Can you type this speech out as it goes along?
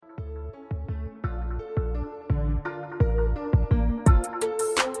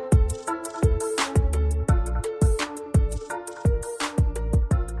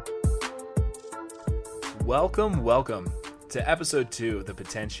Welcome to episode 2 of the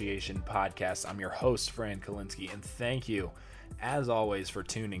Potentiation Podcast. I'm your host, Fran Kalinsky, and thank you, as always, for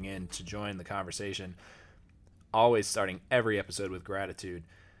tuning in to join the conversation. Always starting every episode with gratitude.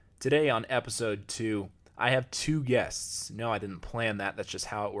 Today on episode 2, I have 2 guests. No, I didn't plan that. That's just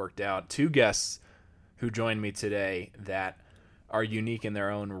how it worked out. 2 guests who joined me today that are unique in their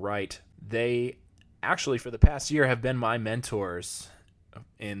own right. They actually, for the past year, have been my mentors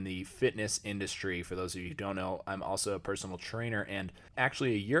in the fitness industry. For those of you who don't know, I'm also a personal trainer, and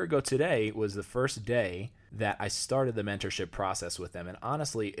actually a year ago today was the first day that I started the mentorship process with them, and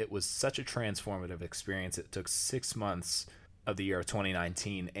honestly, it was such a transformative experience. It took 6 months of the year of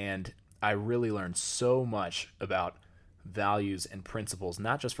 2019, and I really learned so much about values and principles,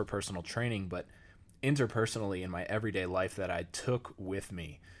 not just for personal training, but interpersonally in my everyday life that I took with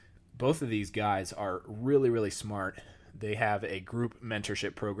me. Both of these guys are really, really smart. They have a group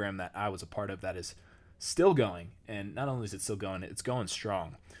mentorship program that I was a part of that is still going. And not only is it still going, it's going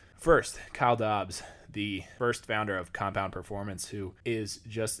strong. First, Kyle Dobbs, the first founder of Compound Performance, who is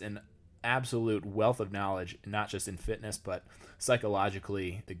just an absolute wealth of knowledge, not just in fitness, but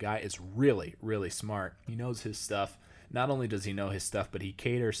psychologically. The guy is really, really smart. He knows his stuff. Not only does he know his stuff, but he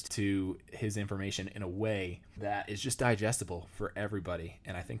caters to his information in a way that is just digestible for everybody.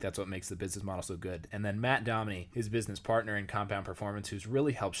 And I think that's what makes the business model so good. And then Matt Domney, his business partner in Compound Performance, who's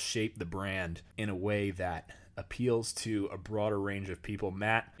really helped shape the brand in a way that appeals to a broader range of people.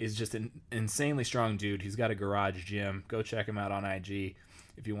 Matt is just an insanely strong dude. He's got a garage gym. Go check him out on IG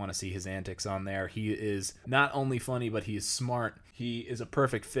if you want to see his antics on there. He is not only funny, but he is smart. He is a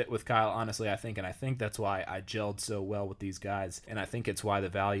perfect fit with Kyle, honestly, I think, and I think that's why I gelled so well with these guys, and I think it's why the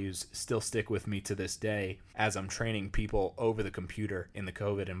values still stick with me to this day as I'm training people over the computer in the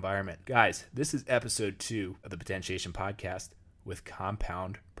COVID environment. Guys, this is episode 2 of the Potentiation Podcast with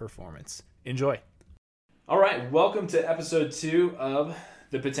Compound Performance. Enjoy. All right, welcome to episode 2 of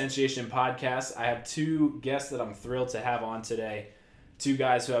the Potentiation Podcast. I have 2 guests that I'm thrilled to have on today. 2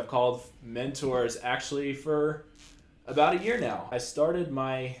 guys who I've called mentors actually for about a year now. I started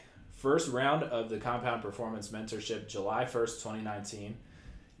my first round of the Compound Performance Mentorship July 1st, 2019.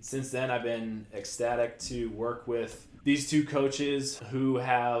 Since then, I've been ecstatic to work with these 2 coaches who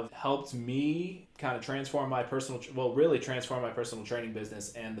have helped me kind of transform my personal training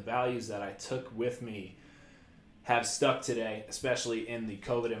business, and the values that I took with me have stuck today, especially in the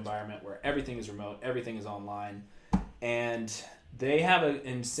COVID environment where everything is remote, everything is online, and they have an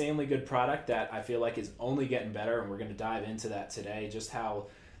insanely good product that I feel like is only getting better, and we're going to dive into that today, just how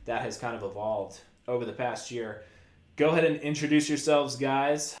that has kind of evolved over the past year. Go ahead and introduce yourselves,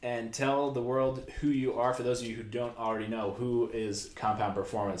 guys, and tell the world who you are. For those of you who don't already know, who is Compound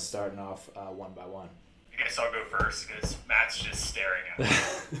Performance, starting off one by one. I guess I'll go first because Matt's just staring at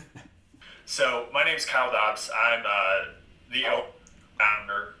me. So my name's Kyle Dobbs. I'm the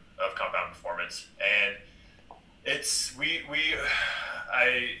founder of Compound Performance, and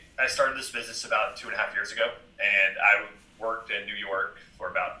I started this business about 2.5 years ago, and I worked in New York for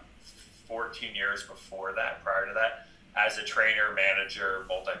about 14 years before that, prior to that, as a trainer, manager,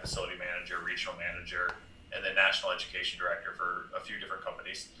 multi-facility manager, regional manager, and then national education director for a few different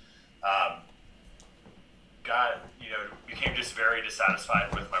companies. Became just very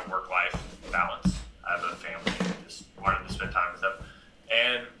dissatisfied with my work-life balance. I have a family, just wanted to spend time with them.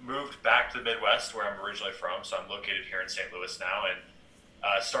 And moved back to the Midwest, where I'm originally from. So I'm located here in St. Louis now, and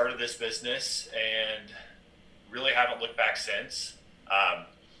started this business and really haven't looked back since.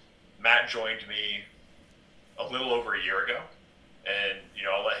 Matt joined me a little over a year ago, and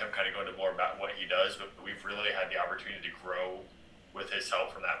I'll let him kind of go into more about what he does, but we've really had the opportunity to grow with his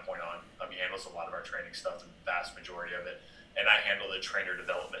help from that point on. He handles a lot of our training stuff, the vast majority of it, and I handle the trainer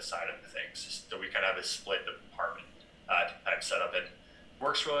development side of things. So we kind of have a split department type setup, and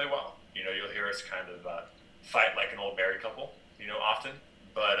works really well. You'll hear us kind of fight like an old married couple, often,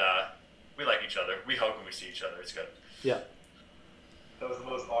 but we like each other. We hug when we see each other. It's good. Yeah. That was the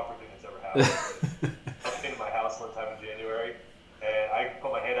most awkward thing that's ever happened. I came to my house one time in January, and I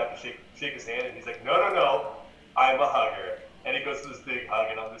put my hand out to shake his hand, and he's like, no, I'm a hugger. And he goes to this big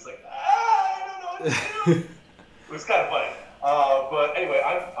hug, and I'm just like, I don't know what to do. It was kind of funny. But anyway,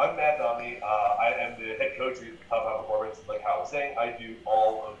 I'm Matt Domney. I am the head coach of Compound Performance. Like Hal was saying, I do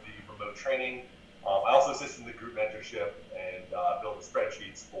all of the remote training. I also assist in the group mentorship and build the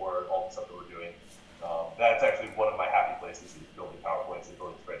spreadsheets for all the stuff that we're doing. That's actually one of my happy places, is building PowerPoints and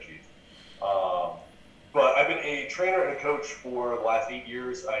building spreadsheets. But I've been a trainer and a coach for the last 8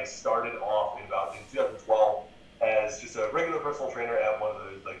 years. I started off in 2012 as just a regular personal trainer at one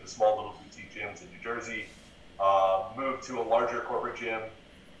of the small little boutique gyms in New Jersey. Moved to a larger corporate gym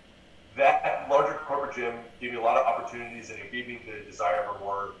that larger corporate gym gave me a lot of opportunities, and it gave me the desire for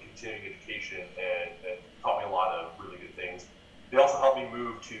more continuing education and taught me a lot of really good things. They also helped me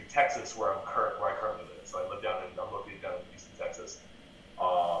move to Texas, where I currently live. So I'm located down in Houston, Texas.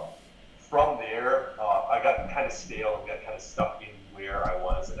 From there, I got kind of stale and got kind of stuck in where I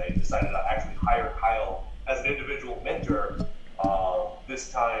was, and I decided to actually hire Kyle as an individual mentor. This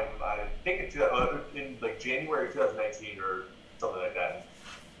time, I think in like January 2019 or something like that.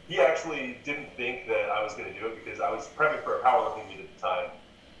 He actually didn't think that I was going to do it because I was prepping for a powerlifting meet at the time,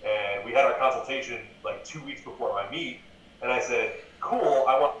 and we had our consultation like 2 weeks before my meet, and I said, "Cool,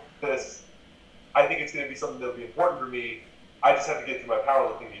 I want this. I think it's going to be something that will be important for me. I just have to get through my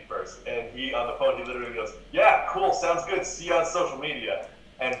powerlifting meet first." And he, on the phone, he literally goes, "Yeah, cool, sounds good. See you on social media."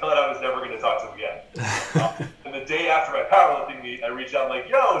 And thought I was never going to talk to him again. And the day after my powerlifting meet, I reached out like,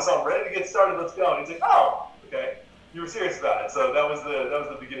 "Yo, so I'm ready to get started. Let's go." And he's like, "Oh, okay. You were serious about it." So that was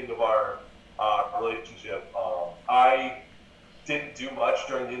the beginning of our relationship. I didn't do much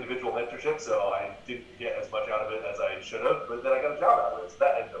during the individual mentorship, so I didn't get as much out of it as I should have. But then I got a job out of it, so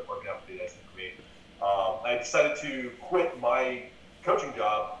that ended up working out pretty nicely for me. I decided to quit my coaching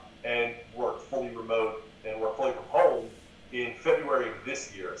job and work fully remote and work fully from home in February of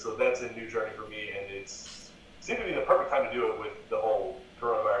this year. So that's a new journey for me, and it seemed to be the perfect time to do it with the whole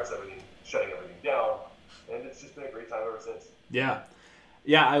coronavirus, shutting everything down. And it's just been a great time ever since. Yeah.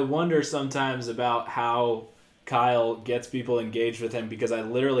 Yeah, I wonder sometimes about how Kyle gets people engaged with him, because I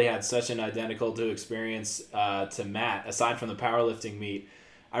literally had such an identical to experience to Matt, aside from the powerlifting meet.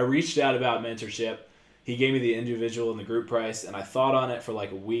 I reached out about mentorship. He gave me the individual and the group price, and I thought on it for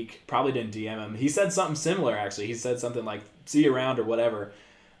like a week. Probably didn't DM him. He said something similar, actually. He said something like, "See you around," or whatever.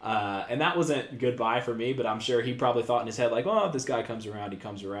 And that wasn't goodbye for me, but I'm sure he probably thought in his head, like, "Oh, if this guy comes around, he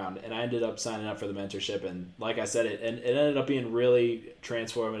comes around." And I ended up signing up for the mentorship, and like I said, it ended up being really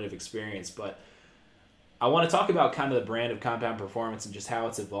transformative experience. But I want to talk about kind of the brand of Compound Performance and just how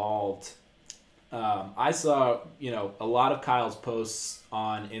it's evolved. I saw, a lot of Kyle's posts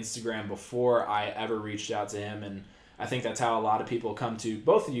on Instagram before I ever reached out to him, and I think that's how a lot of people come to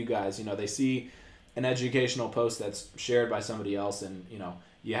both of you guys. They see an educational post that's shared by somebody else, and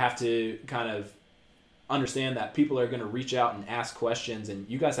you have to kind of understand that people are going to reach out and ask questions, and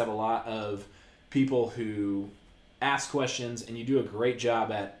you guys have a lot of people who ask questions, and you do a great job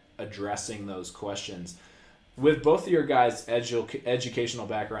at addressing those questions. With both of your guys' educational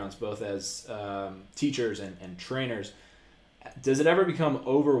backgrounds, both as teachers and trainers, does it ever become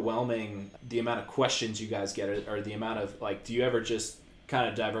overwhelming, the amount of questions you guys get, or the amount of, do you ever just kind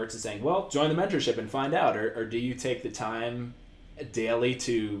of divert to saying, well, join the mentorship and find out, or do you take the time daily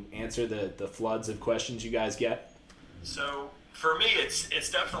to answer the floods of questions you guys get? So for me,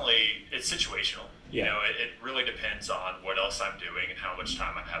 it's definitely situational. Yeah. It really depends on what else I'm doing and how much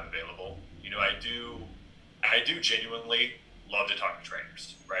time I have available. I do genuinely love to talk to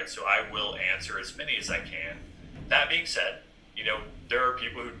trainers, right? So I will answer as many as I can. That being said, there are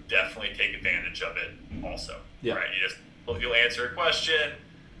people who definitely take advantage of it also, yeah. Right? You'll answer a question,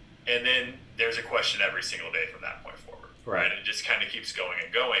 and then there's a question every single day from that point forward, right? And it just kind of keeps going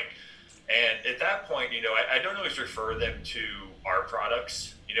and going. And at that point, I don't always refer them to our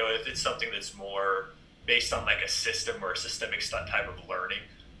products. If it's something that's more based on like a system or a systemic type of learning,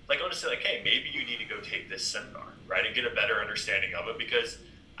 I'll just say hey, maybe you need to go take this seminar, right? And get a better understanding of it, because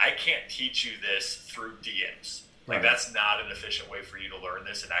I can't teach you this through DMs. Right. That's not an efficient way for you to learn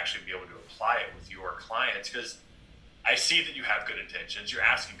this and actually be able to apply it with your clients, because I see that you have good intentions, you're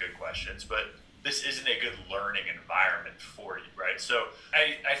asking good questions, but this isn't a good learning environment for you, right? So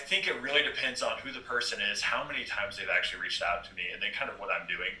I think it really depends on who the person is, how many times they've actually reached out to me, and then kind of what I'm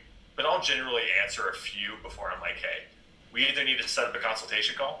doing. But I'll generally answer a few before I'm like, hey, we either need to set up a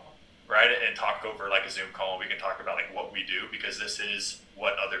consultation call, right, and talk over like a Zoom call, and we can talk about what we do, because this is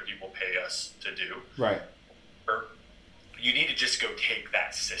what other people pay us to do. Right. Or you need to just go take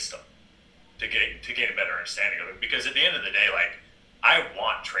that system to gain a better understanding of it, because at the end of the day, I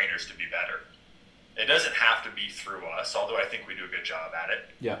want trainers to be better. It doesn't have to be through us, although I think we do a good job at it.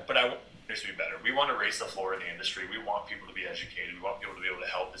 Yeah. But I want trainers to be better. We want to raise the floor in the industry. We want people to be educated. We want people to be able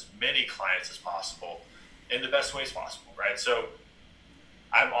to help as many clients as possible in the best ways possible, right? So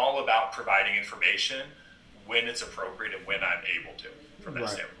I'm all about providing information when it's appropriate and when I'm able to, from that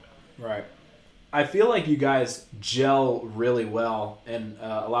standpoint. Right. I feel like you guys gel really well, and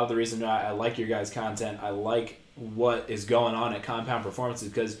a lot of the reason why I like your guys' content, I like what is going on at Compound Performance, is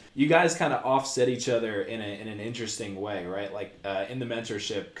because you guys kind of offset each other in an interesting way, right? In the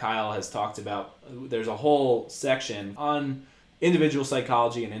mentorship, Kyle has talked about, there's a whole section on individual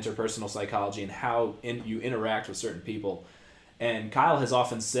psychology and interpersonal psychology and how you interact with certain people. And Kyle has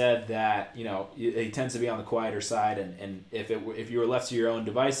often said that, he tends to be on the quieter side, and if you were left to your own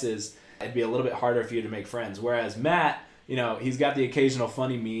devices, it'd be a little bit harder for you to make friends. Whereas Matt, he's got the occasional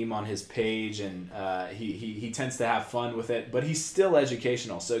funny meme on his page, and he tends to have fun with it, but he's still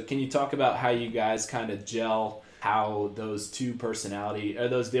educational. So can you talk about how you guys kind of gel, how those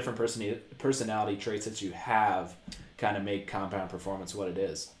those different personality traits that you have kind of make Compound Performance what it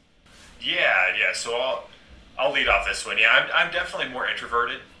is? Yeah. So I'll lead off this one. Yeah, I'm definitely more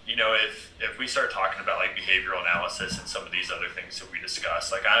introverted. If we start talking about like behavioral analysis and some of these other things that we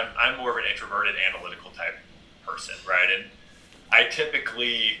discuss, like I'm more of an introverted, analytical type person, right? And I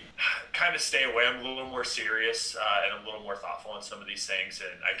typically kind of stay away. I'm a little more serious and a little more thoughtful in some of these things,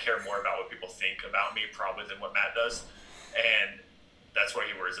 and I care more about what people think about me probably than what Matt does, and that's why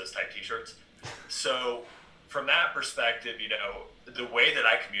he wears those tight t-shirts. So from that perspective, the way that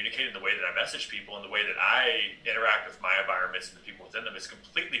I communicate and the way that I message people and the way that I interact with my environments and the people within them is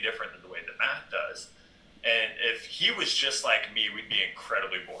completely different than the way that Matt does. And if he was just like me, we'd be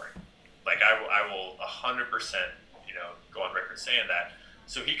incredibly boring. Like I will 100%, go on record saying that.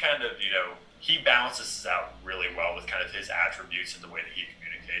 So he kind of, he balances us out really well with kind of his attributes and the way that he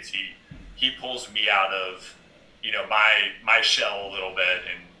communicates. He pulls me out of, my shell a little bit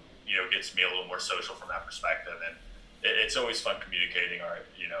and, gets me a little more social from that perspective. And it's always fun communicating,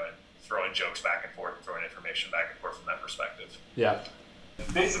 and throwing jokes back and forth, and throwing information back and forth from that perspective. Yeah.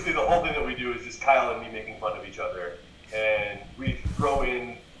 Basically, the whole thing that we do is just Kyle and me making fun of each other, and we throw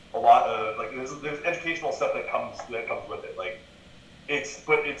in a lot of there's educational stuff that comes with it. Like it's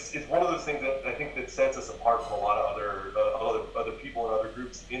one of those things that I think that sets us apart from a lot of other people and other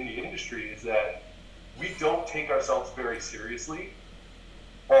groups in the industry is that we don't take ourselves very seriously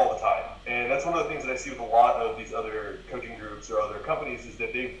all the time. And that's one of the things that I see with a lot of these other coaching groups or other companies is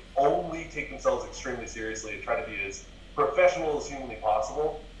that they only take themselves extremely seriously and try to be as professional as humanly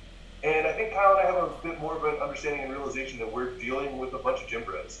possible. And I think Kyle and I have a bit more of an understanding and realization that we're dealing with a bunch of gym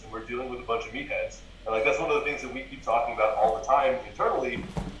bros and we're dealing with a bunch of meatheads. And that's one of the things that we keep talking about all the time internally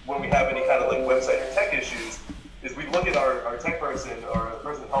when we have any kind of website or tech issues is we look at our tech person or the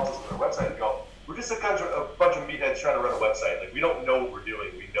person that helps us with our website and go, we're just a bunch of meatheads trying to run a website. We don't know what we're doing.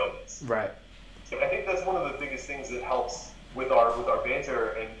 We know this. Right. So I think that's one of the biggest things that helps with our banter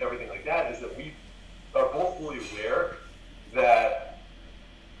and everything like that is that we are both fully aware that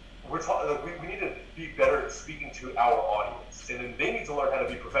we need to be better at speaking to our audience, and then they need to learn how to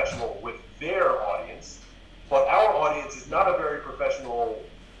be professional with their audience. But our audience is not a very professional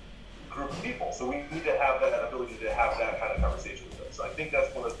group of people, so we need to have that ability to have that kind of conversation with them. So I think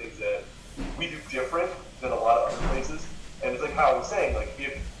that's one of the things that we do different than a lot of other places. And it's like how I was saying,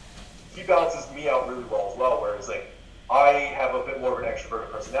 if he balances me out really well as well, whereas I have a bit more of an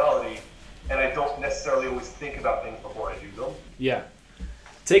extroverted personality, and I don't necessarily always think about things before I do them. Yeah.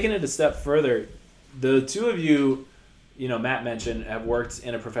 Taking it a step further, the two of you, Matt mentioned, have worked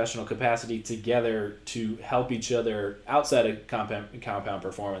in a professional capacity together to help each other outside of Compound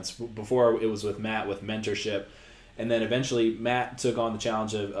Performance. Before it was with Matt with mentorship, and then eventually Matt took on the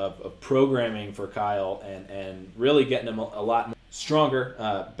challenge of programming for Kyle and really getting him a lot more stronger,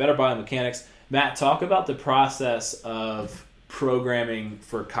 better biomechanics. Matt, talk about the process of programming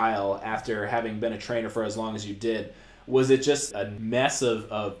for Kyle after having been a trainer for as long as you did. Was it just a mess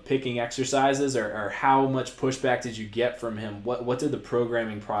of picking exercises, or how much pushback did you get from him? What did the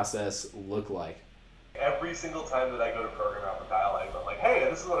programming process look like? Every single time that I go to program out for Kyle, I'm like, hey,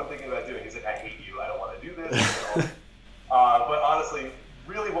 this is what I'm thinking about doing. He's like, I hate you. I don't want to do this. But honestly,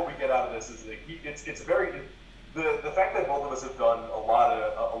 really what we get out of this is it's very the fact that both of us have done a lot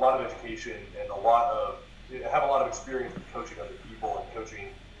of education and have a lot of experience with coaching other people and coaching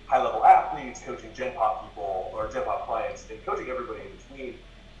high-level athletes, coaching Gen Pop people or Gen Pop clients, and coaching everybody in between.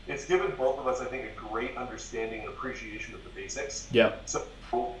 It's given both of us, I think, a great understanding and appreciation of the basics. Yeah. So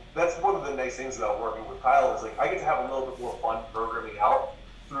that's one of the nice things about working with Kyle is I get to have a little bit more fun programming out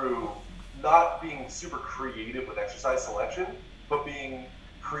through not being super creative with exercise selection, but being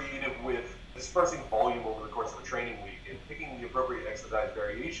creative with dispersing volume over the course of a training week and picking the appropriate exercise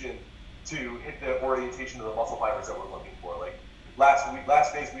variation to hit the orientation of the muscle fibers that we're looking for.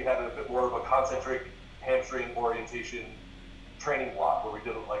 Last phase we had a bit more of a concentric hamstring orientation training block where we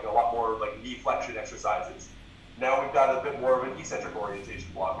did a lot more knee flexion exercises. Now we've got a bit more of an eccentric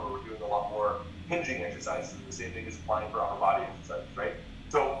orientation block where we're doing a lot more hinging exercises, and the same thing is applying for upper body exercises, right?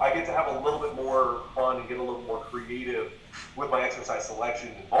 So I get to have a little bit more fun and get a little more creative with my exercise selection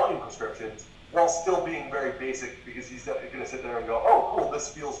and volume prescriptions while still being very basic, because he's going to sit there and go, oh, cool, this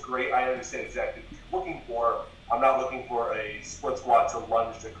feels great. I understand exactly what you're looking for. I'm not looking for a split squat to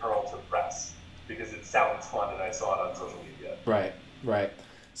lunge to curl to press. because it sounds fun and I saw it on social media. Right.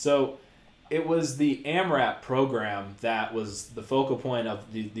 So it was the AMRAP program that was the focal point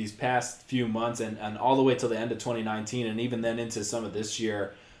of these past few months and all the way till the end of 2019 and even then into some of this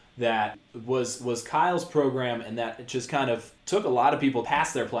year that was Kyle's program, and that it just kind of took a lot of people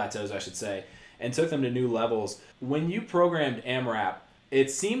past their plateaus, I should say, and took them to new levels. When you programmed AMRAP,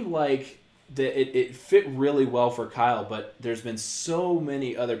 it seemed like it fit really well for Kyle, but there's been so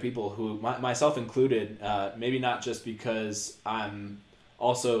many other people who, myself included, maybe not just because I'm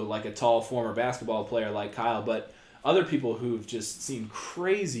also like a tall former basketball player like Kyle, but other people who've just seen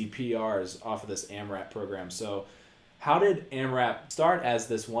crazy PRs off of this AMRAP program. So how did AMRAP start as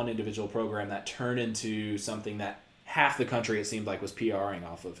this one individual program that turned into something that half the country, it seemed like, was PRing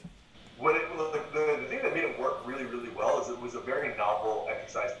off of? The thing that made it work really, really well is it was a very novel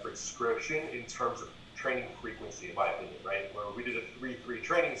exercise prescription in terms of training frequency, in my opinion, right? Where we did a 3-3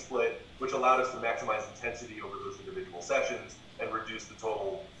 training split, which allowed us to maximize intensity over those individual sessions and reduce the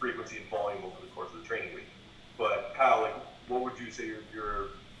total frequency and volume over the course of the training week. But Kyle, like, what would you say your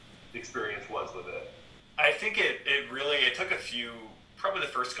experience was with it? I think it took a few, probably the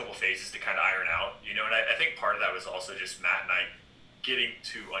first couple phases to kind of iron out, and I think part of that was also just Matt and I getting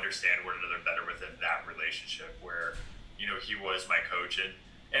to understand one another better within that relationship where, he was my coach.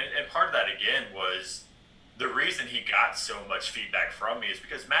 And part of that, again, was the reason he got so much feedback from me is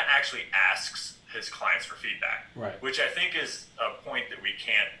because Matt actually asks his clients for feedback, right? Which I think is a point that we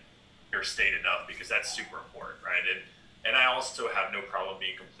can't state enough because that's super important, right? And I also have no problem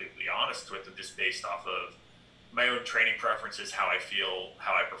being completely honest with them just based off of my own training preferences, how I feel,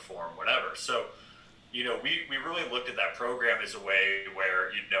 how I perform, whatever. So, we really looked at that program as a way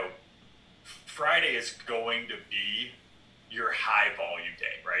where, Friday is going to be your high volume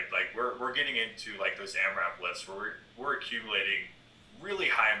day, right? Like we're getting into like those AMRAP lifts where we're accumulating really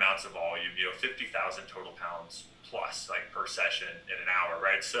high amounts of volume, 50,000 total pounds plus like per session in an hour,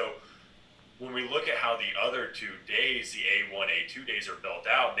 right? So when we look at how the other 2 days, the A1, A2 days are built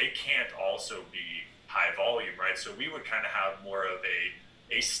out, they can't also be high volume, right? So we would kind of have more of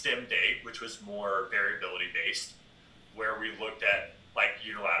a stem day, which was more variability based, where we looked at like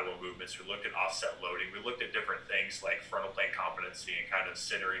unilateral movements, we looked at offset loading, we looked at different things like frontal plane competency and kind of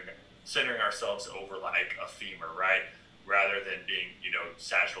centering ourselves over like a femur, right? Rather than being,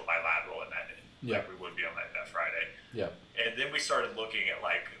 sagittal bilateral in that day, like we would be on that Friday. Yeah. And then we started looking at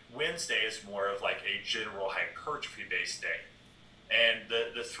like Wednesday is more of like a general hypertrophy based day. And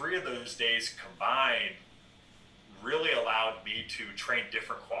the 3 of those days combined really allowed me to train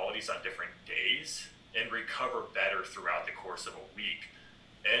different qualities on different days and recover better throughout the course of a week.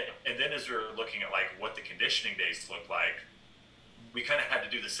 And then as we were looking at like what the conditioning days look like, we kind of had to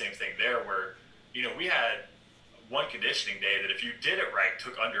do the same thing there where, we had one conditioning day that if you did it right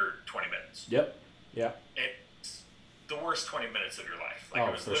took under 20 minutes. Yep. Yeah. It's the worst 20 minutes of your life. Like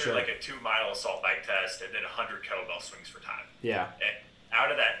it was literally like a 2-mile assault bike test and then 100 kettlebell swings for time. Yeah. And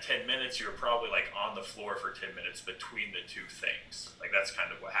out of that 10 minutes, you were probably like on the floor for 10 minutes between the 2 things. Like that's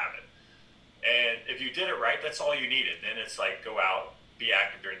kind of what happened. And if you did it right, that's all you needed. Then it's like go out, be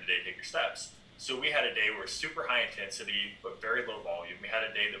active during the day, take your steps. So we had a day where super high intensity, but very low volume. We had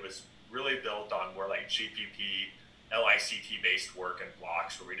a day that was really built on more like GPP, LICT based work and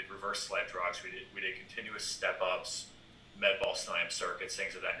blocks where we did reverse sled drugs, we did continuous step ups, med ball slam circuits,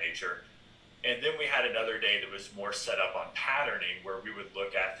 things of that nature. And then we had another day that was more set up on patterning where we would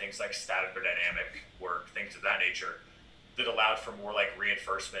look at things like statodynamic work, things of that nature that allowed for more like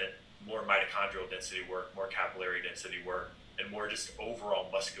reinforcement, more mitochondrial density work, more capillary density work, and more just overall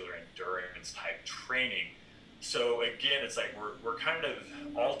muscular endurance type training. So again, it's like we're kind of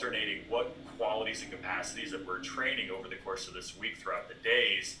alternating what qualities and capacities that we're training over the course of this week throughout the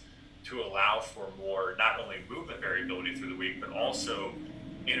days to allow for more, not only movement variability through the week, but also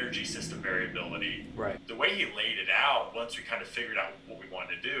energy system variability. Right. The way he laid it out, once we kind of figured out what we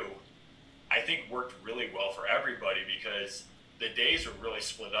wanted to do, I think worked really well for everybody because the days were really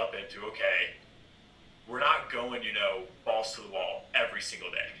split up into, okay, we're not going, balls to the wall every single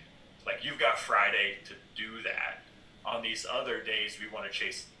day. Like you've got Friday to do that. On these other days, we want to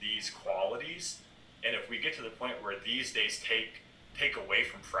chase these qualities. And if we get to the point where these days take away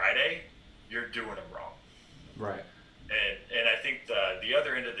from Friday, you're doing them wrong. Right. And I think the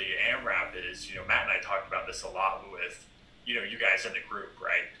other end of the AMRAP is, Matt and I talked about this a lot with, you guys in the group,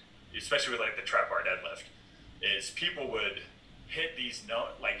 right? Especially with like the trap bar deadlift, is people would hit these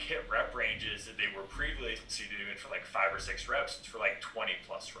hit rep ranges that they were previously doing for like 5 or 6 reps for like 20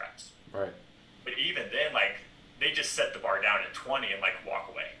 plus reps. Right. But even then, like they just set the bar down at 20 and like walk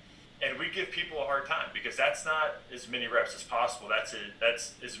away. And we give people a hard time because that's not as many reps as possible. That's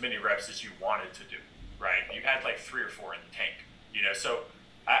as many reps as you wanted to do, right? You had like 3 or 4 in the tank, So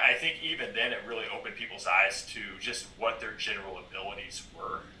I think even then it really opened people's eyes to just what their general abilities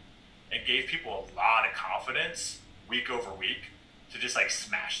were and gave people a lot of confidence week over week to just like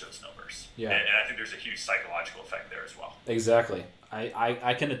smash those numbers. Yeah. And I think there's a huge psychological effect there as well. Exactly.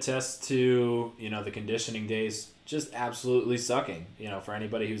 I can attest to, the conditioning days just absolutely sucking. For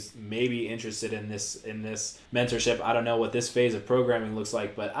anybody who's maybe interested in this mentorship, I don't know what this phase of programming looks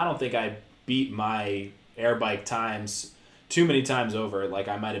like, but I don't think I beat my air bike times too many times over. Like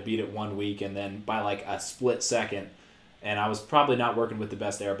I might have beat it 1 week and then by like a split second, and I was probably not working with the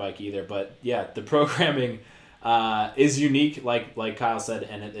best air bike either. But yeah, the programming is unique, like Kyle said,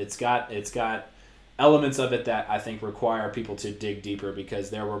 and it's got elements of it that I think require people to dig deeper, because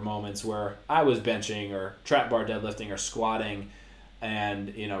there were moments where I was benching or trap bar deadlifting or squatting,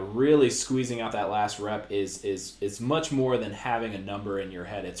 and really squeezing out that last rep is much more than having a number in your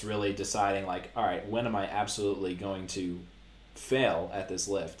head. It's really deciding like, all right, when am I absolutely going to fail at this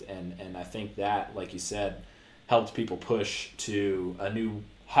lift? And I think that, like you said, helped people push to a new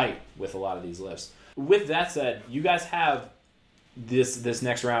height with a lot of these lifts. With that said, you guys have this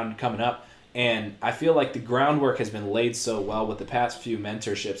next round coming up, and I feel like the groundwork has been laid so well with the past few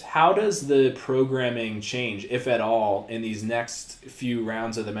mentorships. How does the programming change, if at all, in these next few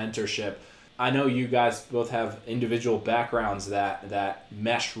rounds of the mentorship? I know you guys both have individual backgrounds that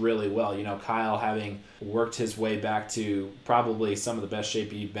mesh really well. Kyle having worked his way back to probably some of the best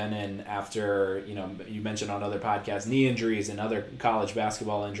shape he'd been in after, you mentioned on other podcasts, knee injuries and other college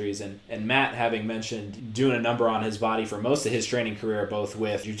basketball injuries. And Matt having mentioned doing a number on his body for most of his training career, both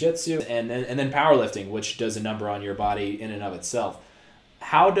with jiu-jitsu and then powerlifting, which does a number on your body in and of itself.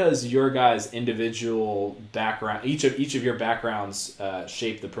 How does your guys' individual background, each of your backgrounds,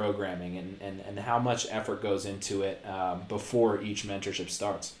 shape the programming, and how much effort goes into it before each mentorship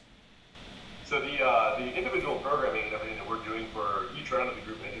starts? So the individual programming and everything that we're doing for each round of the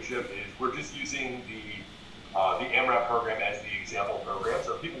group mentorship is we're just using the AMRAP program as the example program.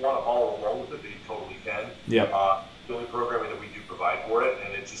 So if people want to follow along with it, they totally can. Yep. The only programming that we do provide for it,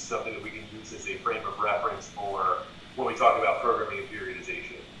 and it's just something that we can use as a frame of reference for when we talk about programming and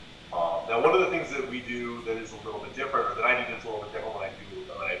periodization. Now, one of the things that we do that is a little bit different, or that I do that's a little bit different when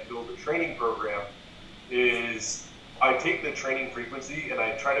I build a training program, is I take the training frequency and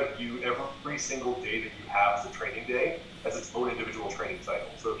I try to view every single day that you have as a training day as its own individual training cycle.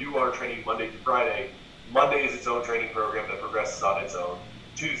 So if you are training Monday through Friday, Monday is its own training program that progresses on its own.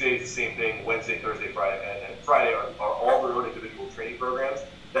 Tuesday is the same thing. Wednesday, Thursday, Friday, and Friday are all their own individual training programs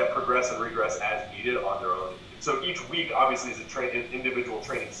that progress and regress as needed on their own. So each week, obviously, is an individual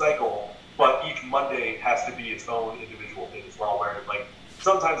training cycle, but each Monday has to be its own individual thing as well, where like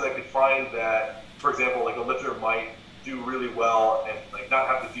sometimes I could find that, for example, like a lifter might do really well and like not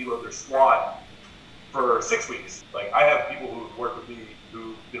have to deload their squat for 6 weeks. Like I have people who've worked with me,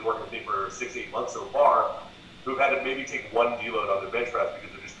 who've been working with me for 6-8 months so far, who've had to maybe take one deload on their bench press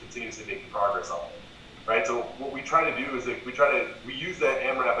because they're just continuously making progress on it. Right. So what we try to do is like we use that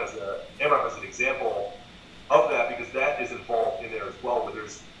AMRAP as an example of that, because that is involved in there as well, where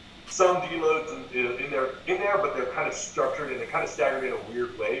there's some deloads in there, but they're kind of structured and they're kind of staggered in a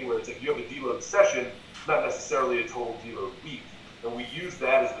weird way, where it's like you have a deload session, not necessarily a total deload week. And we use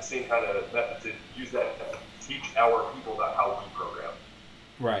that as the same kind of method to use that to teach our people about how we program.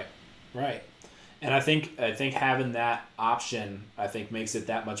 Right. And I think having that option, I think, makes it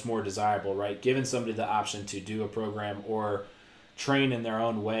that much more desirable, right? Giving somebody the option to do a program or train in their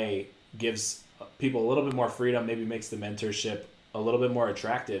own way gives people a little bit more freedom, maybe makes the mentorship a little bit more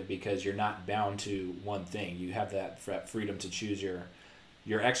attractive, because you're not bound to one thing. You have that freedom to choose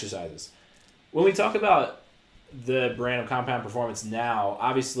your exercises. When we talk about the brand of Compound Performance now,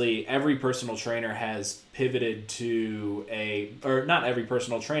 obviously every personal trainer has pivoted to or not every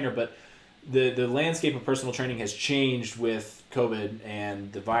personal trainer, but the landscape of personal training has changed with COVID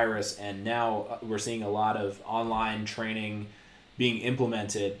and the virus, and now we're seeing a lot of online training being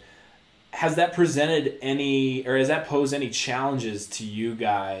implemented. Has that presented has that posed any challenges to you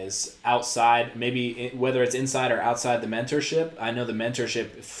guys outside, maybe whether it's inside or outside the mentorship? I know the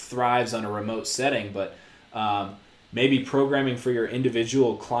mentorship thrives on a remote setting, but maybe programming for your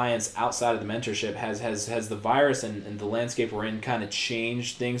individual clients outside of the mentorship, has the virus and the landscape we're in kind of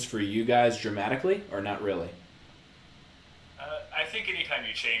changed things for you guys dramatically, or not really? I think anytime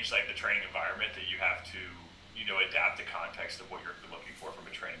you change like the training environment, that you have to adapt the context of what you're looking for from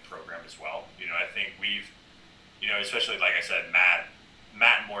a training program as well. I think we've, especially like I said,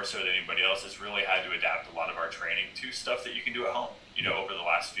 Matt more so than anybody else has really had to adapt a lot of our training to stuff that you can do at home, over the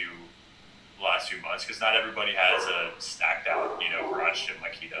last few the last few months, because not everybody has a stacked out, garage gym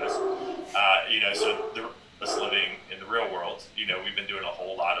like he does. So us living in the real world, we've been doing a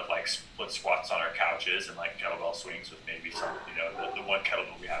whole lot of like split squats on our couches and like kettlebell swings with maybe some, the one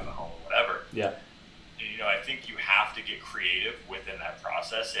kettlebell we have at home or whatever. Yeah. I think you have to get creative within that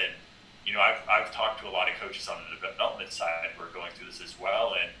process. And, I've talked to a lot of coaches on the development side who are going through this as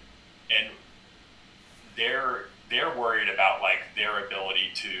well. And they're worried about like their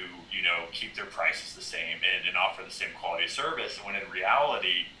ability to, keep their prices the same and offer the same quality of service. And when in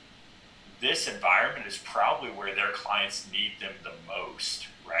reality, this environment is probably where their clients need them the most,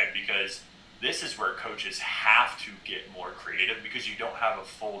 right? Because this is where coaches have to get more creative, because you don't have a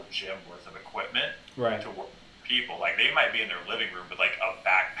full gym worth of equipment right. to work with people. Like they might be in their living room with like a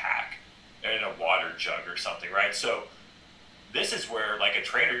backpack and a water jug or something, right? So this is where like a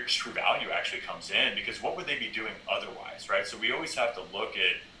trainer's true value actually comes in, because what would they be doing otherwise, right? So we always have to look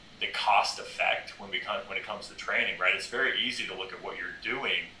at the cost effect when it comes to training, right? It's very easy to look at what you're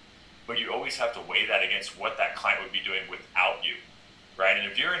doing, but you always have to weigh that against what that client would be doing without you, right?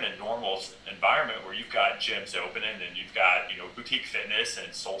 And if you're in a normal environment where you've got gyms opening and you've got, boutique fitness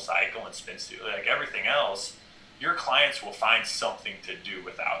and Soul Cycle and Spin Studio, like everything else, your clients will find something to do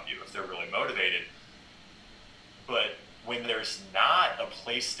without you if they're really motivated. But when there's not a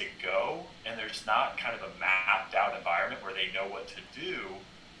place to go and there's not kind of a mapped out environment where they know what to do,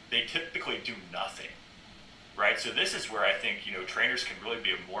 they typically do nothing, right? So this is where I think, trainers can really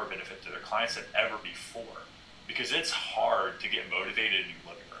be of more benefit to their clients than ever before, because it's hard to get motivated in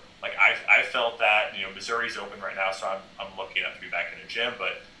your living room. Like I felt that, Missouri's open right now, so I'm lucky enough to be back in a gym,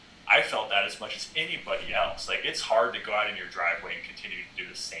 but I felt that as much as anybody else. Like it's hard to go out in your driveway and continue to do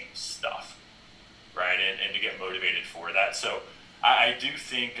the same stuff, right? And to get motivated for that. So I do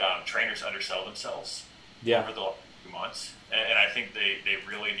think trainers undersell themselves over the last few months. And I think they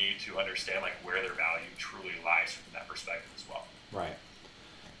really need to understand like where their value truly lies from that perspective as well. Right.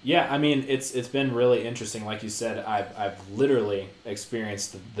 Yeah, I mean, it's been really interesting. Like you said, I've literally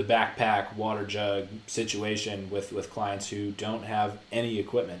experienced the backpack water jug situation with clients who don't have any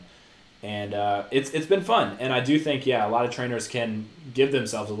equipment. And it's been fun. And I do think, a lot of trainers can give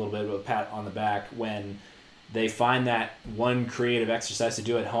themselves a little bit of a pat on the back when they find that one creative exercise to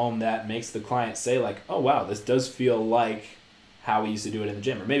do at home that makes the client say like, oh, wow, this does feel like how we used to do it in the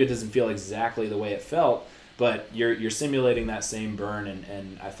gym. Or maybe it doesn't feel exactly the way it felt, but you're simulating that same burn.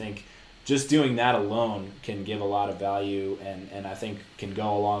 And I think just doing that alone can give a lot of value and I think can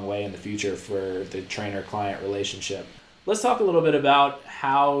go a long way in the future for the trainer-client relationship. Let's talk a little bit about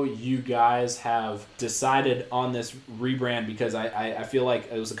how you guys have decided on this rebrand, because I feel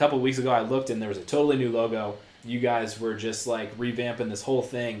like it was a couple of weeks ago I looked and there was a totally new logo. You guys were just like revamping this whole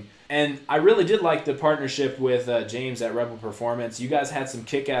thing. And I really did like the partnership with James at Rebel Performance. You guys had some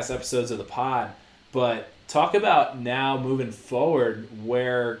kick-ass episodes of the pod, but talk about now moving forward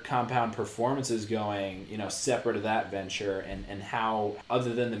where Compound Performance is going, separate of that venture, and how,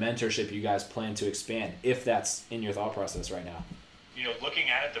 other than the mentorship, you guys plan to expand, if that's in your thought process right now. Looking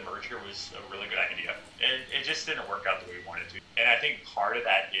at it, the merger was a really good idea. It just didn't work out the way we wanted to. And I think part of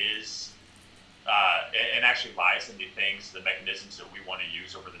that is, and actually lies in the mechanisms that we want to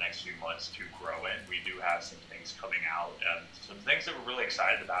use over the next few months to grow in. We do have some things coming out, some things that we're really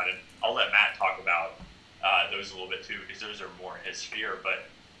excited about, and I'll let Matt talk about those a little bit too, because those are more in his sphere. But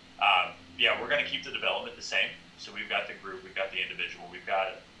we're going to keep the development the same. So we've got the group, we've got the individual, we've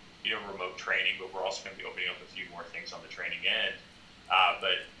got remote training, but we're also going to be opening up a few more things on the training end.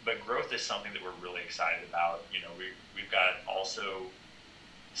 But growth is something that we're really excited about. We've got also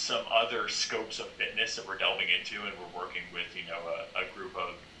some other scopes of fitness that we're delving into, and we're working with a group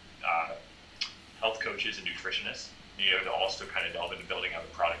of health coaches and nutritionists, to also kind of delve into building out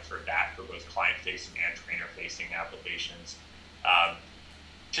a product for that, for both client-facing and trainer-facing applications.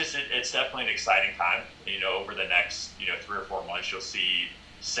 It's definitely an exciting time. Over the next 3 or 4 months, you'll see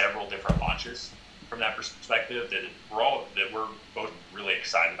several different launches from that perspective that we're both really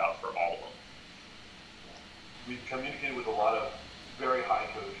excited about for all of them. We've communicated with a lot of very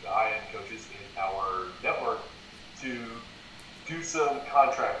high-end coaches in our network to do some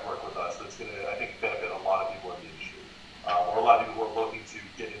contract work with us that's going to, I think, benefit a lot of people in the industry. Or a lot of people who are looking to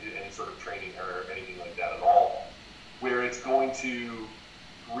get into any sort of training or anything like that at all, where it's going to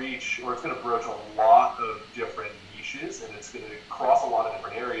reach, or it's going to broach a lot of different niches, and it's going to cross a lot of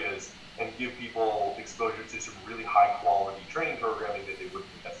different areas and give people exposure to some really high quality training programming that they wouldn't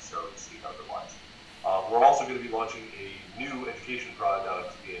necessarily see otherwise. We're also going to be launching a new education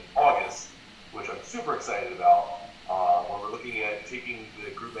product in August, which I'm super excited about, where we're looking at taking the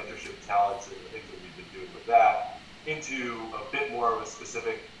group mentorship talents and the things that we've been doing with that into a bit more of a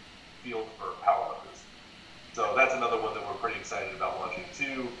specific field for powerlifters. So that's another one that we're pretty excited about launching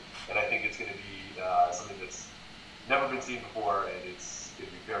too, and I think it's going to be something that's never been seen before, and it's going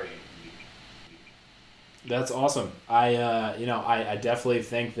to be very unique. That's awesome. I definitely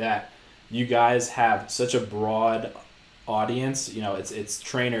think that you guys have such a broad audience. It's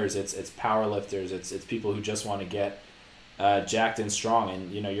trainers, it's powerlifters, it's people who just want to get jacked and strong,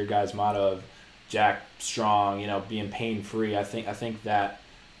 and your guys' motto of jacked, strong, being pain free. I think that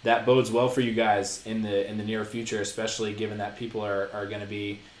bodes well for you guys in the near future, especially given that people are going to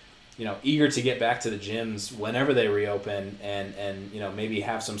be eager to get back to the gyms whenever they reopen, and maybe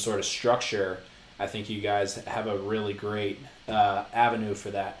have some sort of structure. I think you guys have a really great avenue for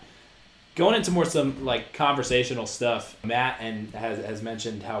that. Going into more some like conversational stuff, Matt has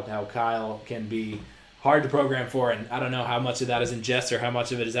mentioned how Kyle can be hard to program for, and I don't know how much of that is in jest or how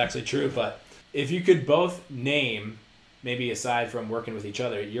much of it is actually true, but if you could both name, maybe aside from working with each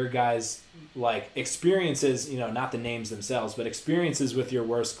other, your guys' like experiences, not the names themselves, but experiences with your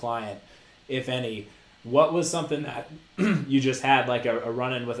worst client, if any. What was something that you just had like a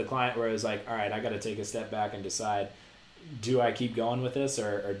run-in with a client where it was like, all right, I got to take a step back and decide, do I keep going with this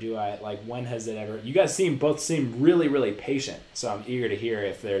or do I, like, when has it ever, you guys both seem really, really patient. So I'm eager to hear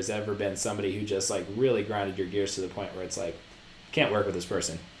if there's ever been somebody who just like really grinded your gears to the point where it's like, can't work with this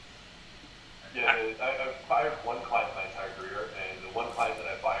person. Yeah, I've fired one client my entire career, and the one client that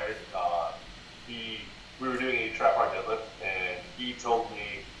I fired, we were doing a trap bar deadlift, and he told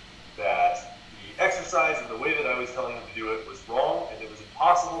me that the exercise and the way that I was telling him to do it was wrong, and it was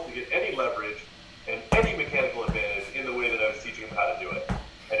impossible to get any leverage and any mechanical advantage in the way that I was teaching him how to do it.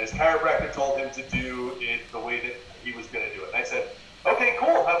 And his chiropractor told him to do it the way that he was going to do it. And I said, okay,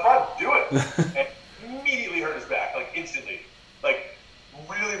 cool, have fun, do it. And immediately hurt his back, like instantly, like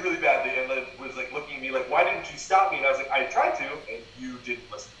really, really badly. And then was like looking at me like, why didn't you stop me? And I was like, I tried to, and you didn't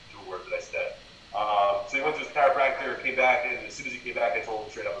listen to a word that I said. So he went to his chiropractor, came back, and as soon as he came back, I told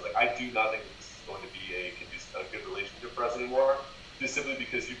him straight up, I was like, I do not think that this is going to be a good relationship for us anymore. Just simply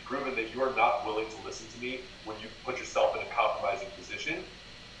because you've proven that you are not willing to listen to me when you put yourself in a compromising position,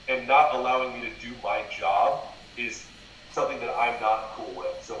 and not allowing me to do my job is something that I'm not cool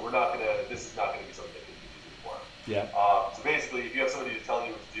with. So this is not gonna be something that continues anymore. Yeah. So basically, if you have somebody who's telling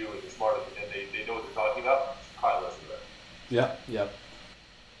you what to do and they're smart and they know what they're talking about, just probably listen to them. Yeah.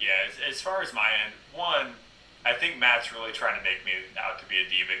 Yeah, as far as my end, one, I think Matt's really trying to make me out to be a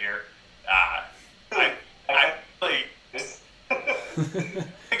diva here. I really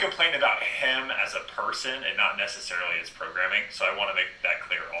I complain about him as a person and not necessarily his programming, so I want to make that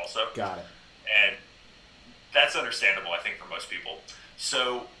clear also. Got it. And that's understandable, I think, for most people.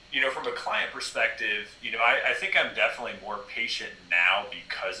 So, from a client perspective, I think I'm definitely more patient now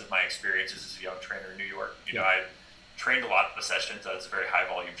because of my experiences as a young trainer in New York. I trained a lot of sessions. I was a very high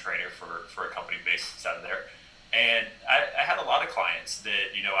volume trainer for a company based out of there. And I had a lot of clients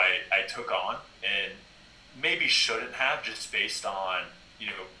that, I took on and maybe shouldn't have, just based on,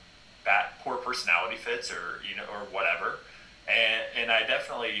 poor personality fits or whatever. And I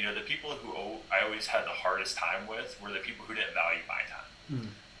definitely, the people who I always had the hardest time with were the people who didn't value my time.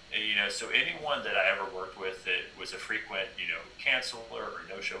 So anyone that I ever worked with that was a frequent, canceler or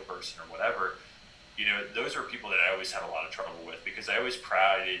no-show person or whatever, those are people that I always had a lot of trouble with, because I always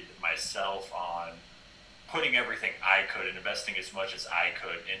prided myself on putting everything I could and investing as much as I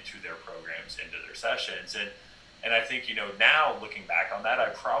could into their programs, into their sessions. And I think, now looking back on that, I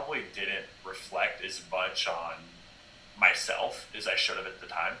probably didn't reflect as much on myself as I should have at the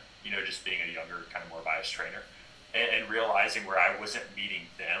time, just being a younger, kind of more biased trainer, and realizing where I wasn't meeting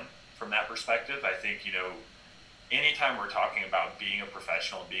them from that perspective. I think, anytime we're talking about being a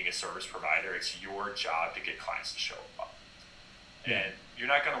professional, being a service provider, it's your job to get clients to show up. Yeah. And you're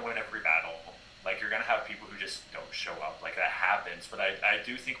not going to win every battle. Like, you're going to have people who just don't show up. Like, that happens. But I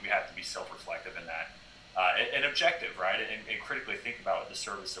do think we have to be self-reflective in that. And objective, right? And critically think about the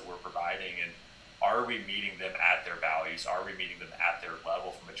service that we're providing, and are we meeting them at their values? Are we meeting them at their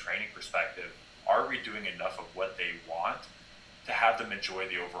level from a training perspective? Are we doing enough of what they want to have them enjoy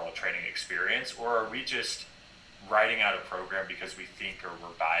the overall training experience? Or are we just writing out a program because we think, or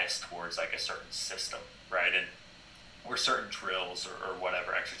we're biased towards like a certain system, right? And or certain drills or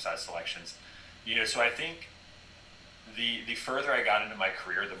whatever, exercise selections. So I think the further I got into my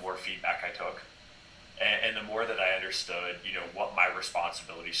career, the more feedback I took. And the more that I understood, what my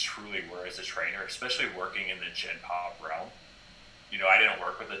responsibilities truly were as a trainer, especially working in the Gen Pop realm. I didn't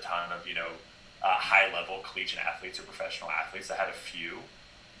work with a ton of, high-level collegiate athletes or professional athletes. I had a few,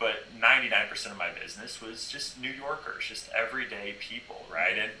 but 99% of my business was just New Yorkers, just everyday people,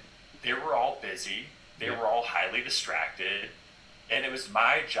 right? And they were all busy. They were all highly distracted. And it was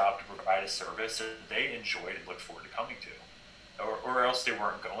my job to provide a service that they enjoyed and looked forward to coming to, or else they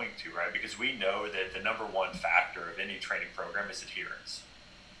weren't going to, right? Because we know that the number one factor of any training program is adherence.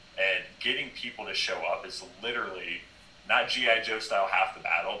 And getting people to show up is literally not G.I. Joe style half the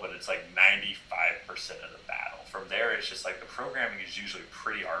battle, but it's like 95% of the battle. From there, it's just like the programming is usually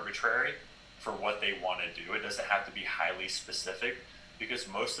pretty arbitrary for what they want to do. It doesn't have to be highly specific because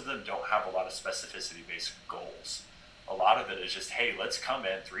most of them don't have a lot of specificity-based goals. A lot of it is just, hey, let's come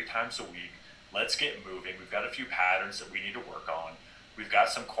in 3 times a week. Let's get moving. We've got a few patterns that we need to work on. We've got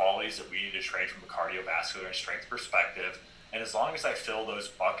some qualities that we need to train from a cardiovascular and strength perspective. And as long as I fill those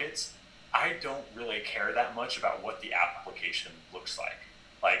buckets, I don't really care that much about what the application looks like.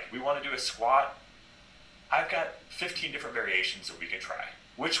 Like, we want to do a squat. I've got 15 different variations that we can try.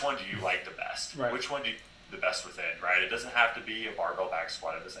 Which one do you like the best? Right. Which one do you the best within, right? It doesn't have to be a barbell back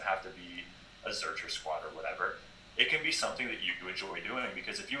squat. It doesn't have to be a Zercher squat or whatever. It can be something that you enjoy doing,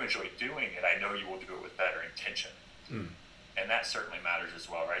 because if you enjoy doing it, I know you will do it with better intention. And that certainly matters as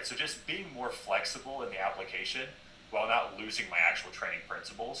well, right? So just being more flexible in the application while not losing my actual training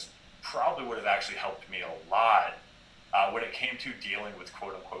principles probably would have actually helped me a lot when it came to dealing with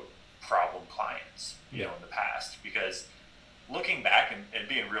quote-unquote problem clients, you know, in the past. Because looking back and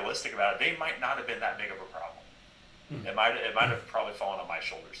being realistic about it, they might not have been that big of a problem. It might have probably fallen on my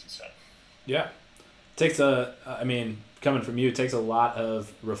shoulders instead. Yeah. Takes coming from you, it takes a lot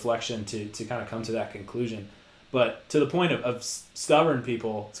of reflection to kind of come to that conclusion. But to the point of stubborn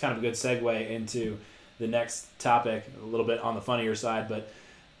people, it's kind of a good segue into the next topic, a little bit on the funnier side. But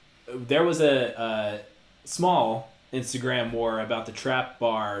there was a small Instagram war about the trap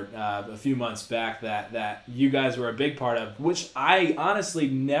bar a few months back that you guys were a big part of, which I honestly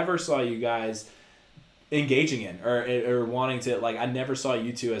never saw you guys engaging in or wanting to, like, I never saw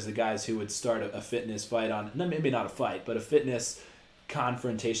you two as the guys who would start a fitness fight on, maybe not a fight, but a fitness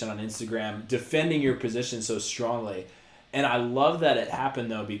confrontation on Instagram, defending your position so strongly. And I love that it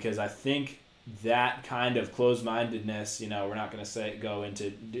happened, though, because I think that kind of closed-mindedness, you know, we're not going to go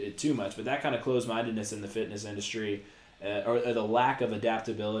into it too much, but that kind of closed-mindedness in the fitness industry or the lack of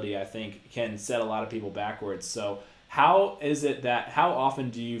adaptability, I think, can set a lot of people backwards. So how often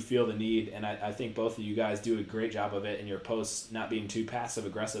do you feel the need, and I think both of you guys do a great job of it in your posts, not being too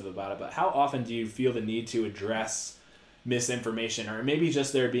passive-aggressive about it, but how often do you feel the need to address misinformation, or maybe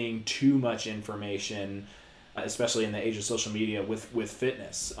just there being too much information, especially in the age of social media with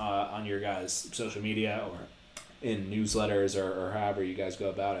fitness on your guys' social media or in newsletters or however you guys go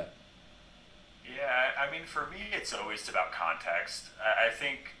about it? Yeah, I mean, for me, it's always about context. I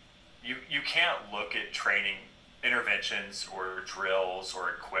think you can't look at training interventions or drills or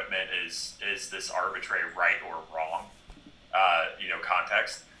equipment is this arbitrary right or wrong,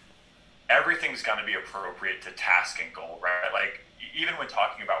 context. Everything's going to be appropriate to task and goal, right? Like, even when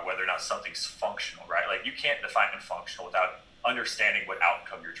talking about whether or not something's functional, right? Like, you can't define functional without understanding what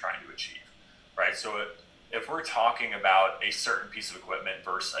outcome you're trying to achieve, right? So if we're talking about a certain piece of equipment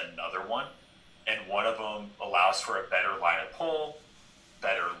versus another one, and one of them allows for a better line of pull,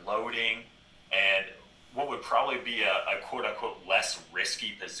 better loading, and what would probably be a quote-unquote less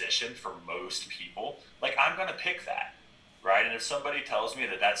risky position for most people, like, I'm going to pick that, right? And if somebody tells me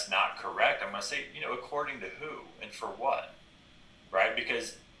that that's not correct, I'm going to say, according to who and for what, right?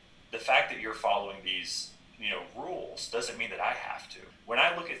 Because the fact that you're following these, rules doesn't mean that I have to. When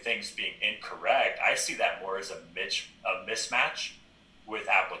I look at things being incorrect, I see that more as a mismatch with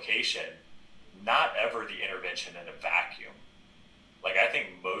application, not ever the intervention in a vacuum. Like, I think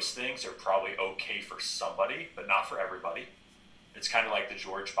most things are probably okay for somebody, but not for everybody. It's kind of like the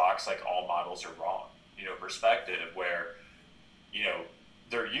George Box, like, all models are wrong, perspective, where,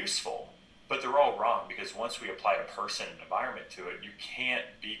 they're useful, but they're all wrong, because once we apply a person and environment to it, you can't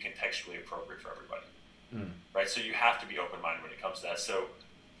be contextually appropriate for everybody, right? So you have to be open-minded when it comes to that. So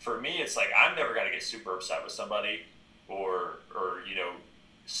for me, it's like, I'm never going to get super upset with somebody or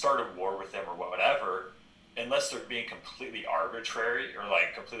start a war with them or whatever, unless they're being completely arbitrary or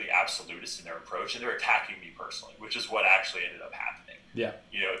like completely absolutist in their approach, and they're attacking me personally, which is what actually ended up happening.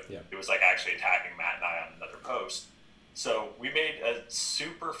 It was like actually attacking Matt and I on another post. So we made a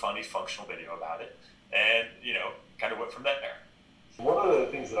super funny functional video about it, and kind of went from there. One of the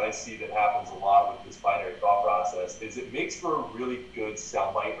things that I see that happens a lot with this binary thought process is it makes for a really good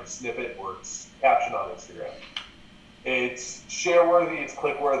soundbite or snippet or caption on Instagram. It's share-worthy, it's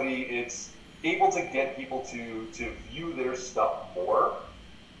click-worthy, it's able to get people to view their stuff more.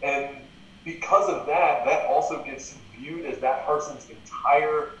 And because of that, that also gets viewed as that person's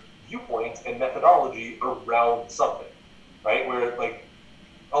entire viewpoint and methodology around something, right? Where, like,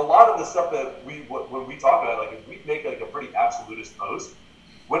 a lot of the stuff that when we talk about, like if we make like a pretty absolutist post,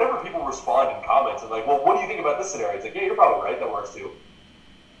 whenever people respond in comments and like, well, what do you think about this scenario? It's like, yeah, you're probably right. That works too.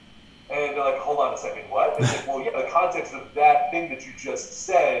 And they're like, hold on a second, what? It's like, well, yeah, the context of that thing that you just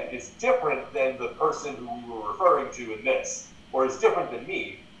said is different than the person who we were referring to in this, or is different than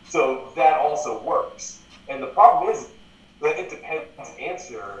me. So that also works. And the problem is, the it depends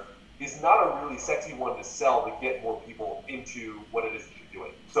answer is not a really sexy one to sell to get more people into what it is that you're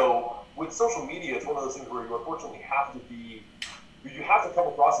doing. So with social media, it's one of those things where you unfortunately you have to come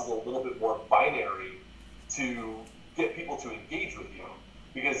across as a little bit more binary to get people to engage with you,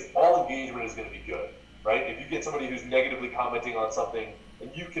 because all engagement is going to be good, right? If you get somebody who's negatively commenting on something and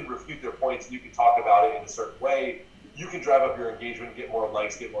you can refute their points and you can talk about it in a certain way, you can drive up your engagement, get more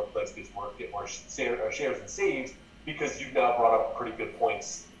likes, get more clicks, get more shares and saves, because you've now brought up pretty good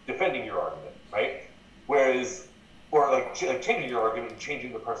points defending your argument, right? Whereas, or like changing your argument and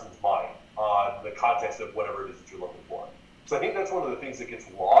changing the person's mind on the context of whatever it is that you're looking for. So I think that's one of the things that gets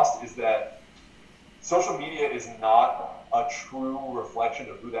lost, is that social media is not a true reflection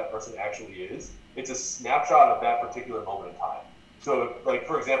of who that person actually is. It's a snapshot of that particular moment in time. So, like,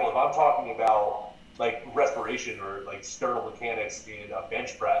 for example, if I'm talking about like respiration or like sternal mechanics in a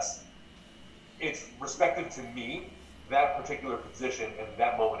bench press, it's respective to me, that particular position and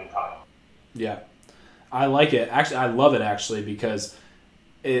that moment in time. Yeah, I like it. Actually, I love it actually, because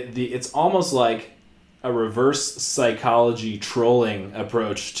it's almost like a reverse psychology trolling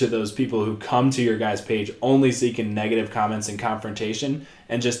approach to those people who come to your guys' page only seeking negative comments and confrontation,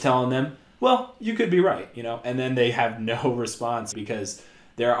 and just telling them, well, you could be right, and then they have no response, because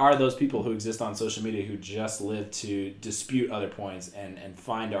there are those people who exist on social media who just live to dispute other points and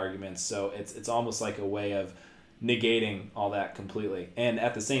find arguments. So it's almost like a way of negating all that completely. And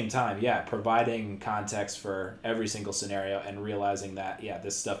at the same time, providing context for every single scenario and realizing that,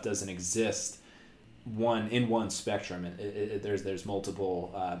 this stuff doesn't exist in one spectrum. There's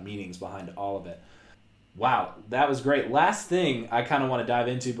multiple meanings behind all of it. Wow, that was great. Last thing I kind of want to dive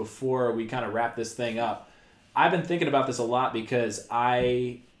into before we kind of wrap this thing up. I've been thinking about this a lot because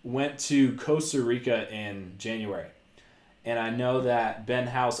I went to Costa Rica in January. And I know that Ben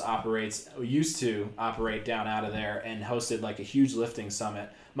House used to operate down out of there and hosted like a huge lifting summit.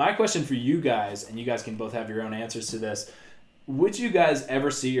 My question for you guys, and you guys can both have your own answers to this, would you guys ever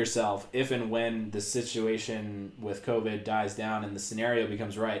see yourself, if and when the situation with COVID dies down and the scenario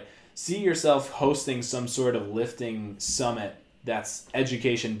becomes right, see yourself hosting some sort of lifting summit that's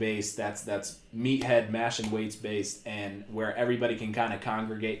education-based, that's meathead, mashing weights-based, and where everybody can kind of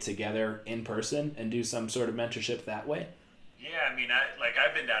congregate together in person and do some sort of mentorship that way? Yeah, I mean,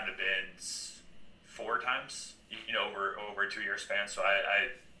 I've been down to Ben's 4 times, over a 2-year span. So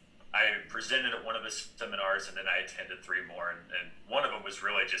I presented at one of his seminars, and then I attended 3 more, and one of them was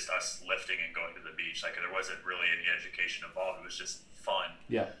really just us lifting and going to the beach. Like, there wasn't really any education involved. It was just fun.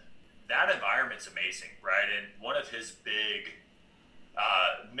 Yeah. That environment's amazing, right? And one of his big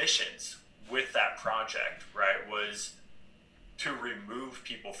missions with that project, right, was to remove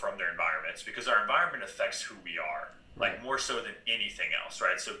people from their environments, because our environment affects who we are, like more so than anything else,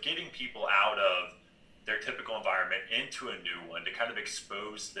 right? So getting people out of their typical environment into a new one to kind of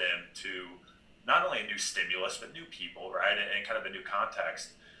expose them to not only a new stimulus, but new people, right? And kind of a new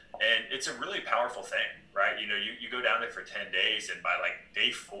context. And it's a really powerful thing, right? You go down there for 10 days, and by like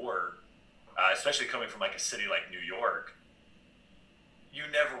day 4, especially coming from like a city like New York, you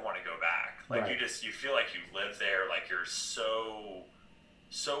never want to go back. Like you feel like you live there, like you're so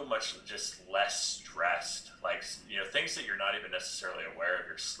much just less stressed. Like, things that you're not even necessarily aware of.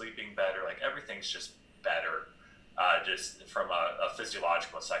 You're sleeping better, like everything's just better, just from a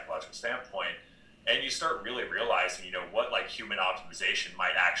physiological and psychological standpoint. And you start really realizing, what like human optimization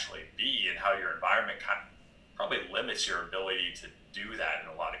might actually be, and how your environment probably limits your ability to do that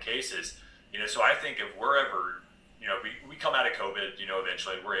in a lot of cases. So I think if we're ever, we come out of COVID,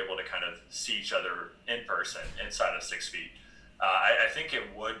 eventually we're able to kind of see each other in person inside of 6 feet. I think it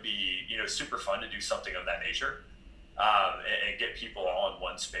would be, super fun to do something of that nature, and get people all in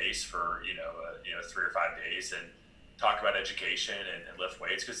one space for, 3 or 5 days and talk about education and lift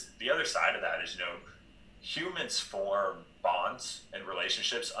weights. Because the other side of that is, humans form bonds and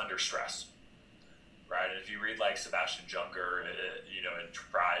relationships under stress, right? And if you read like Sebastian Junger, in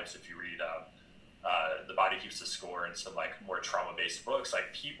Tribes, if you read The Body Keeps the Score, and some like more trauma-based books,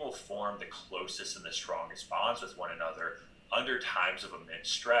 like people form the closest and the strongest bonds with one another under times of immense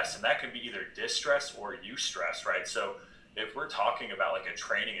stress. And that can be either distress or eustress, right? So if we're talking about like a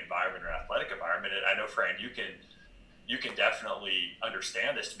training environment or athletic environment, and I know, Fran, you can definitely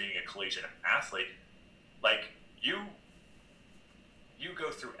understand this, being a collegiate athlete. Like you you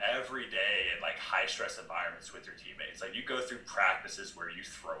go through every day in like high stress environments with your teammates. Like you go through practices where you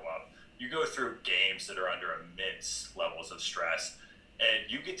throw up. You go through games that are under immense levels of stress, and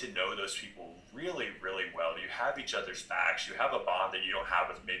you get to know those people really, really well. You have each other's backs. You have a bond that you don't have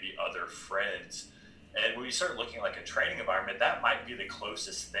with maybe other friends. And when you start looking like a training environment, that might be the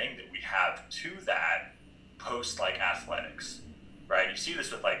closest thing that we have to that post like athletics, right? You see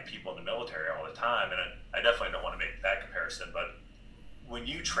this with like people in the military all the time, and I definitely don't want to make that comparison, but when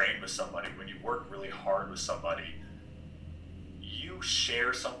you train with somebody, when you work really hard with somebody, you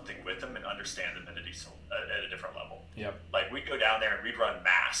share something with them and understand them at a different level. Yep. Like we'd go down there and we'd run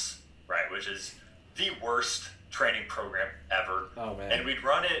mass, right, which is the worst training program ever. Oh man. And we'd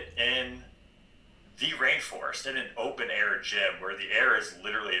run it in the rainforest in an open air gym where the air is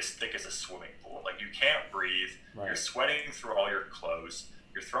literally as thick as a swimming pool. Like you can't breathe. Right. You're sweating through all your clothes.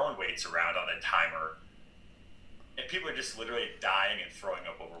 You're throwing weights around on a timer. And people are just literally dying and throwing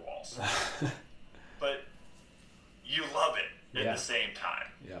up over walls. But you love it at the same time,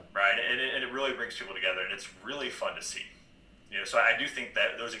 right? And it really brings people together, and it's really fun to see. So I do think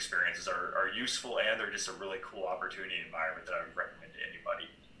that those experiences are useful, and they're just a really cool opportunity environment that I would recommend to anybody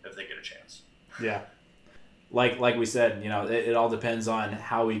if they get a chance. Yeah. Like we said, it all depends on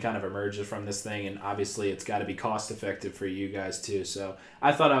how we kind of emerge from this thing, and obviously it's got to be cost effective for you guys too. So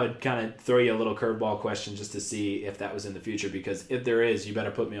I thought I would kind of throw you a little curveball question just to see if that was in the future, because if there is, you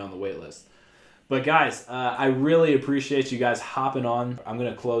better put me on the wait list. But guys, I really appreciate you guys hopping on. I'm going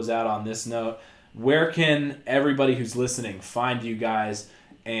to close out on this note. Where can everybody who's listening find you guys,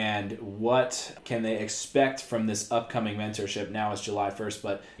 and what can they expect from this upcoming mentorship? Now it's July 1st,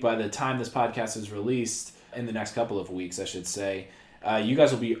 but by the time this podcast is released, in the next couple of weeks, I should say, you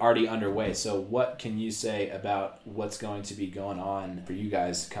guys will be already underway. So what can you say about what's going to be going on for you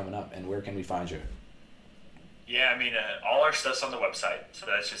guys coming up, and where can we find you? Yeah, I mean, all our stuff's on the website. So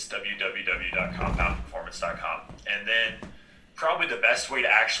that's just www.compoundperformance.com. And then probably the best way to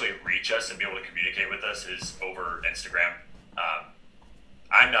actually reach us and be able to communicate with us is over Instagram.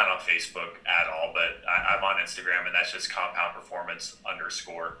 I'm not on Facebook at all, but I'm on Instagram, and that's just compound_performance.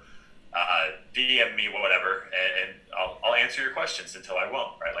 DM me, whatever, and I'll answer your questions until I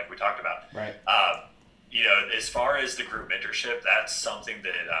won't, right? Like we talked about. Right. As far as the group mentorship, that's something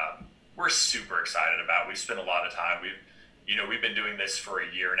that we're super excited about. We've spent a lot of time. We've been doing this for a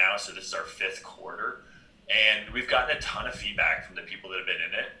year now, so this is our 5th quarter, and we've gotten a ton of feedback from the people that have been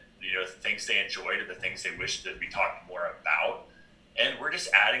in it. The things they enjoyed and the things they wish that we talked more about, and we're just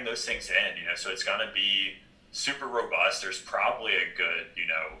adding those things in. So it's going to be super robust. There's probably a good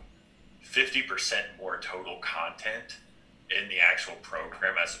 50% more total content in the actual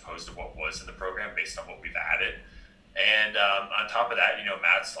program as opposed to what was in the program based on what we've added. And on top of that,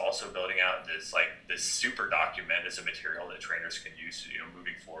 Matt's also building out this super document as a material that trainers can use,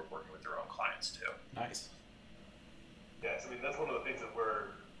 moving forward, working with their own clients too. Nice. Yes, I mean, that's one of the things that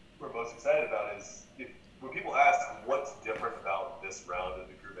we're most excited about is when people ask what's different about this round of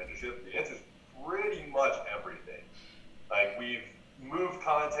the group mentorship, the answer is pretty much everything. Like we've moved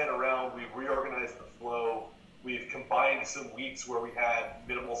content around, we've reorganized the flow, we've combined some weeks where we had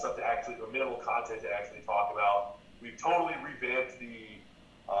minimal content to actually talk about. We've totally revamped the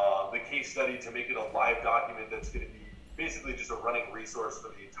case study to make it a live document that's going to be basically just a running resource for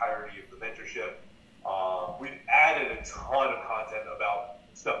the entirety of the mentorship. We've added a ton of content about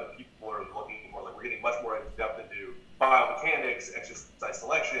stuff that people are looking for. Like we're getting much more in depth into biomechanics, exercise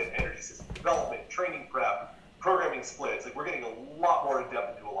selection, energy system development, training prep, programming splits. Like we're getting a lot more in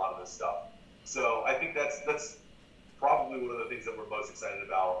depth into a lot of this stuff. So I think that's probably one of the things that we're most excited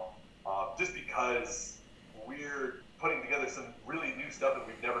about, just because we're putting together some really new stuff that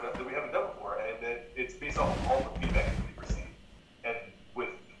we haven't done before, and that it's based off of all the feedback that we receive. And with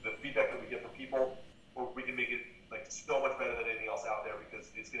the feedback that we get from people, we can make it like so much better than anything else out there because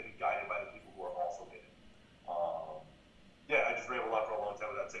it's going to be guided by the people who are also in it. I just rambled on for a long time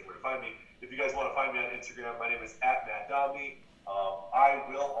without saying where to find me. If you guys want to find me on Instagram, my name is @MattDomney. I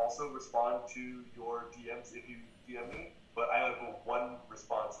will also respond to your DMs if you DM me, but I have a 1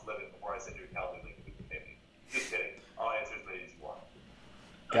 response limit before I send you a calendar link if you can pay me. Just kidding. I'll answer as many as you want.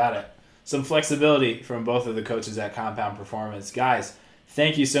 Got it. Some flexibility from both of the coaches at Compound Performance. Guys,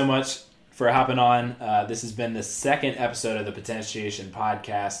 thank you so much for hopping on. This has been the 2nd episode of the Potentiation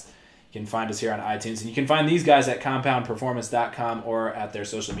Podcast. You can find us here on iTunes, and you can find these guys at compoundperformance.com or at their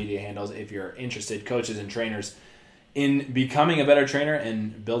social media handles if you're interested, coaches and trainers, in becoming a better trainer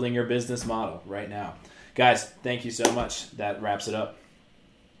and building your business model right now. Guys, thank you so much. That wraps it up.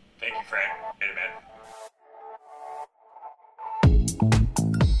 Thank you, Frank. Hey, man.